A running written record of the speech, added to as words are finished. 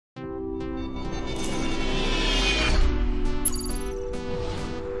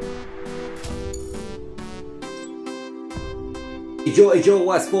Yo,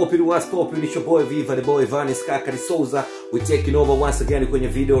 what's poppin', it's your boy Viva, the boy Vanis Kakari Souza. We're taking over once again kwenye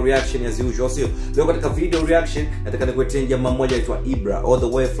video reaction as usual. So, leo katika video reaction nataka nikuletea jamaa mmoja anaitwa Ibraah, all the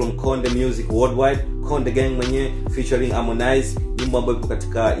way from KONDE Music Worldwide, KONDE Gang mwenyewe featuring Harmonize, nyimbo ambayo ipo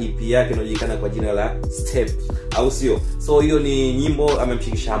katika EP yake inayojulikana kwa jina la Step, au sio? So hiyo ni nyimbo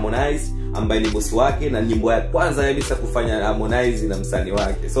amemshirikisha Harmonize ambaye ni bosi wake, na nyimbo ya kwanza kabisa kufanya Harmonize na msanii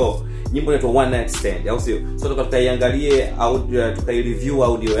wake. So nyimbo inaitwa One Night Stand, au sio? So tukaiangalie audio, tukai-review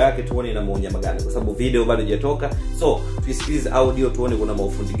audio yake tuone ina maonyama gani, kwa sababu video bado haijatoka. So tuisikilize audio tuone kuna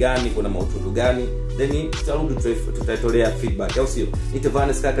maufundi gani, kuna mautundu gani, then tutarudi tutaitolea feedback, au sio?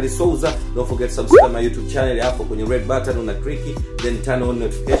 Vanis Kakari Souza. Don't forget to subscribe my YouTube channel hapo kwenye red button una click, then turn on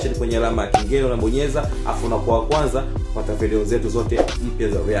notification kwenye alama ya kengele unabonyeza, afu unakuwa wa kwanza kupata video zetu zote mpya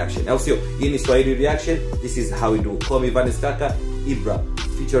za reaction, au sio? Hii ni Swahili reaction. This is how we do. Call me Vanis Kaka. Ibraah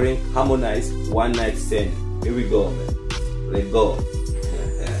featuring Harmonize, One Night Stand. Here we go, man. Let's go.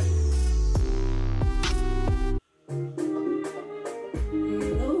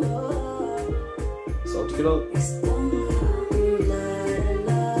 So kilo.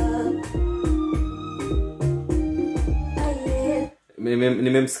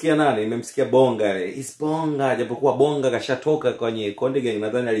 Nimemsikia nani? Nimemsikia Bonga. Is Bonga, japokuwa Bonga kashatoka kwenye KONDE Gang,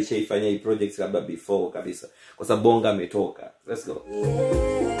 nadhani alishaifanya hii project labda before kabisa, kwa sababu Bonga ametoka. Let's go.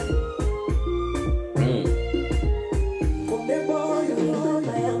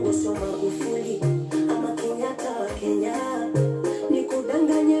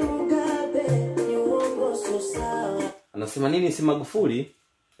 Anasema nini si Magufuli?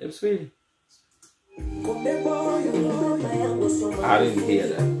 Hebu swili. I didn't hear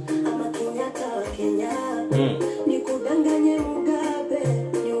that.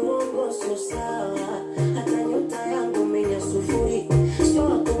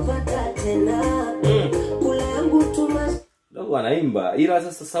 Dogo anaimba, ila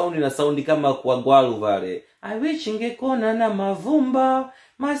sasa sound na sound kama kwa Gwalu vale. I wish ingekona na Mavumba,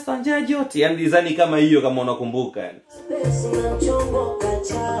 Master Njajoti. Yani design kama hiyo, kama unakumbuka yani.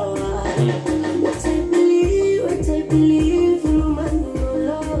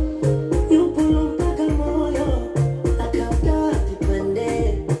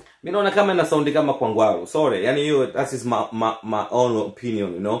 Naona kama ina sound kama kwa Gwalu. Sorry, yani hiyo that is my own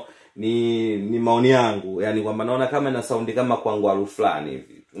opinion, you know. Ni maoni yangu, yani kwamba naona kama ina sound kama kwa Gwalu fulani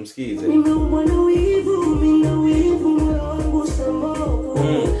hivi. Tumsikize.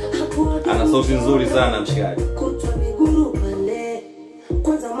 Ana sauti nzuri sana mshikaji.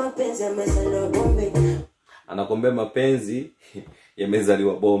 Anakombea mapenzi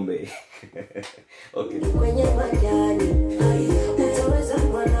yamezaliwa bombe. Okay. Kwenye majani utaweza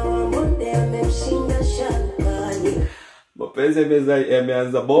mwana wa mbonde amemshinda shambani. Mapenzi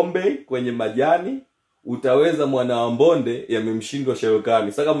yameanza bombe kwenye majani, utaweza mwana wa mbonde yamemshindwa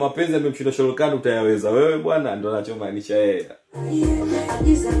sherokani. Sasa kama mapenzi yamemshindwa sherokani, utayaweza wewe bwana? Ndio anachomaanisha yeye.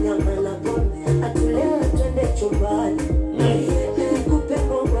 Agiza nyama na bombe atulewe twende chumbani. Nikupe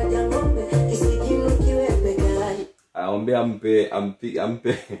ngomba ya ngombe kisigino kiwe begani. Aombea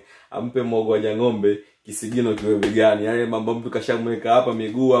ampe mogo ya ngombe kisigino kiwe begani. Yale mambo mtu kashamweka hapa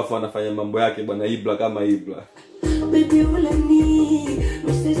miguu afu anafanya mambo yake bwana Ibraah kama Ibraah.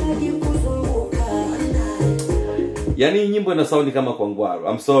 Yani nyimbo ina sound kama kwa Gwalu.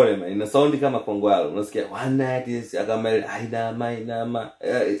 I'm sorry man, ina sound kama kwa Gwalu. Unasikia one night is kama aina ma.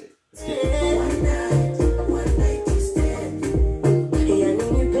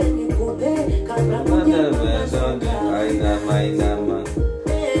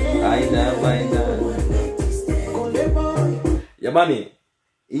 Jamani,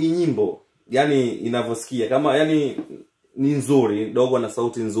 hii nyimbo yani inavyosikia kama yani ni nzuri, dogo ana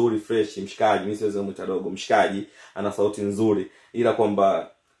sauti nzuri fresh, mshikaji, mimi siwezi kumuita dogo, mshikaji ana sauti nzuri, ila kwamba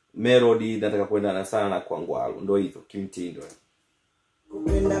melody nataka kuendana sana na kwa Gwalu, ndio hivyo kimtindo.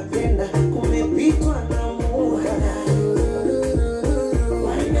 Kupenda kumepitwa na muda.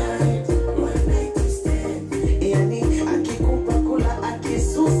 One night stand. Yani akikupa kula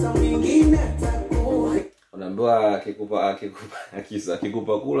akisusa mwingine atakuwa. Unaambiwa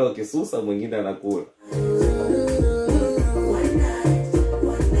akikupa kula ukisusa mwingine anakula.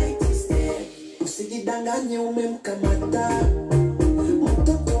 Usijidanganye umemkamata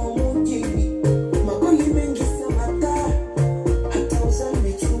mtoto mjini, magoli mengi samata, hata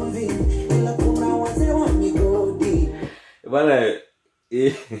uzame chumvi, ila kuna wazee wa migodi bana.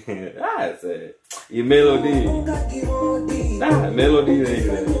 Melody melody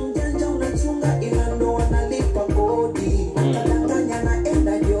ile mjanja unachunga, ila ndo wanalipa kodi. Anatanya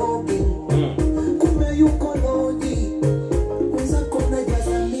naenda jogging, kumbe yuko lodi. Kwanza kona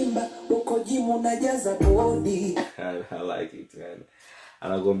jaza mimba, uko jimu na jaza body. I like it, man.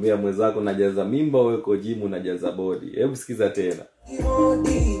 anakuambia mwenzako najaza mimba, wewe uko gym unajaza body. Hebu sikiza tena.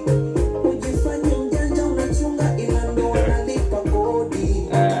 Ujifanye mjanja unachunga ila ndo wanalipa kodi.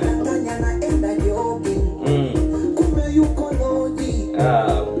 Ananganya naenda jogging. Kumbe yuko lodi.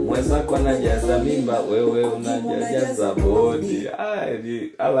 Mwenzako anajaza mimba, wewe unajaza body.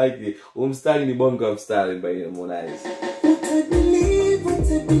 I like it. Umstari ni bongo wa mstari by Harmonize.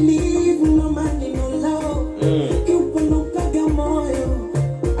 Believe no money no love. Yupo nukaga moyo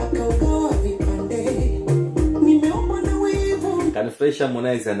akaugawa vipande. Nimeomba na wivu. Kanifurahisha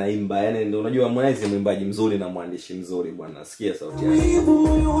Harmonize anaimba. Yaani ndio unajua Harmonize ni mwimbaji mzuri na mwandishi mzuri bwana. Sikia sauti yake. Wivu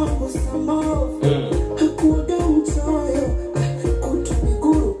moyo wangu samo. Hakuaga mchoyo kutu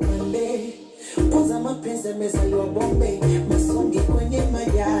miguru pande. Kwanza mapenzi mezaliwa Bombe, masongi kwenye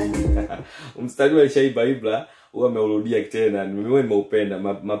majani. Mstari wa Ibraah huwa ameurudia tena. Mimi nimeupenda.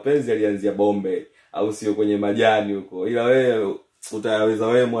 Mapenzi yalianzia Bombe au sio kwenye majani huko. Ila wewe utaweza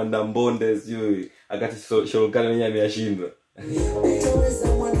wewe mwanda mbonde sijui akati Shilole mwenyewe ameyashindwa. Utaweza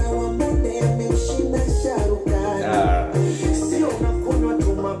mwana wa mbonde amemshinda Sharukani. Sio unakunywa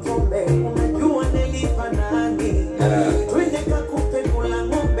tu mapombe, unajua nilipa nani. Twende kakupe gula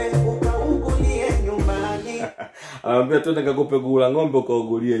ng'ombe ukaugulie nyumbani. Anambia twende kakupe gula ng'ombe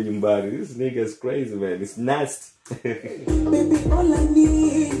ukaugulie nyumbani. This nigga is crazy man. It's nasty. Baby all I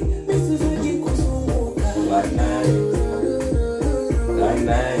need is kuzunguka.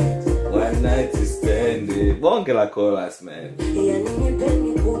 One night to stand it. Bonge la chorus man. Yani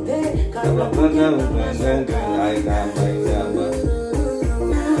nipeni kupe kama Panga one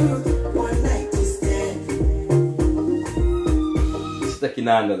night to stand. Sita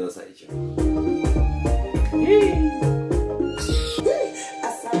kinanda sasa hicho.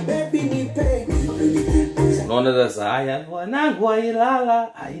 Asa baby nipe. Naona sasa haya wanangu wailala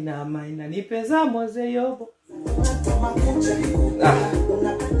haina maina nipeza moze yobo.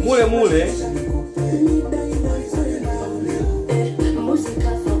 Mule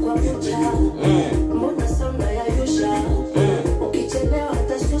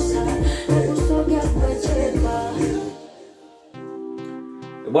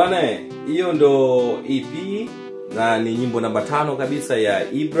bwana, hiyo ndo EP na ni nyimbo namba 5 kabisa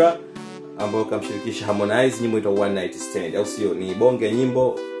ya Ibraah ambayo kamshirikisha Harmonize. Nyimbo inaitwa One Night Stand au sio? Ni bonge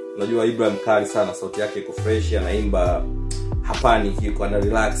nyimbo. Unajua Ibraah mkali sana, sauti yake iko fresh, anaimba hapani yuko ana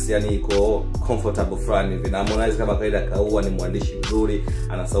relax, yani iko comfortable fulani hivi. Na Harmonize kama kaida kaua ni mwandishi mzuri,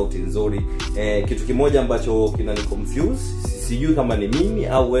 ana sauti nzuri. Kitu kimoja ambacho kinani confuse, sijui kama ni mimi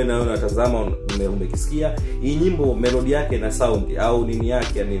au wewe na wewe unatazama umekisikia, hii nyimbo melody yake na sound au nini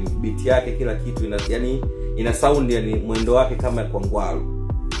yake, yani beat yake kila kitu ina sound, yani mwendo wake kama kwa ngwalo.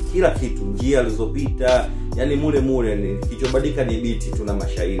 Kila kitu, njia alizopita, yani mule ni kichobadika ni beat tu na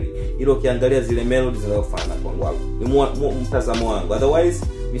mashairi. Hilo ukiangalia zile melodies zinazofana kwa ngwalo. Ni mtazamo wangu. Otherwise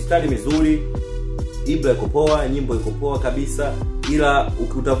mistari mizuri, Ibraah iko poa, nyimbo iko poa kabisa. Ila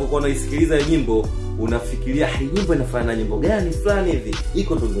utakapokuwa unaisikiliza nyimbo unafikiria hii nyimbo inafanana na nyimbo gani fulani hivi.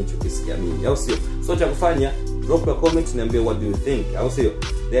 Iko tu ninachokisikia mimi, au sio? So cha kufanya, drop a comment niambie what do you think, au sio?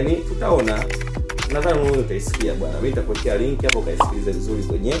 Then tutaona, nadhani wewe utaisikia bwana. Mimi nitakuwekea link hapo ukaisikiliza vizuri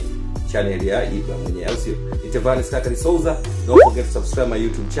kwenye channel ya Ibraah mwenyewe, au sio? It's Kaka Souza. Don't forget to subscribe my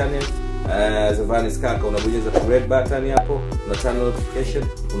YouTube channel. Zavanis Kaka, unabonyeza red button hapo, una turn notification,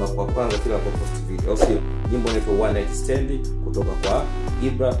 unakuwa kwanza kila post video, au sio? Nyimbo inaitwa One Night Stand kutoka kwa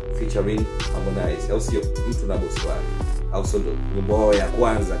Ibraah featuring Harmonize, au sio? Mtu na boss wake, au sio? Nyimbo ya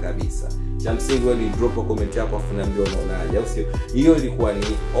kwanza kabisa. Cha msingi wewe ni drop a comment yako afu niambie unaonaje, au sio? Hiyo ilikuwa ni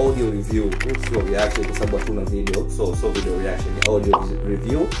audio review, sio reaction kwa sababu hatuna video. So video reaction ni audio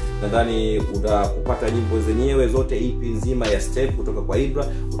review. Nadhani utakupata nyimbo zenyewe zote EP nzima ya Step kutoka kwa Ibraah.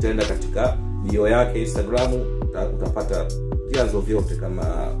 Utaenda katika bio yake Instagram, utapata vyanzo vyote kama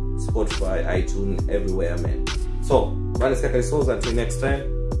Spotify, iTunes, everywhere man. So, Babalevo Asimulia, until next time.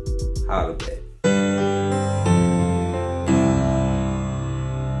 Have a day.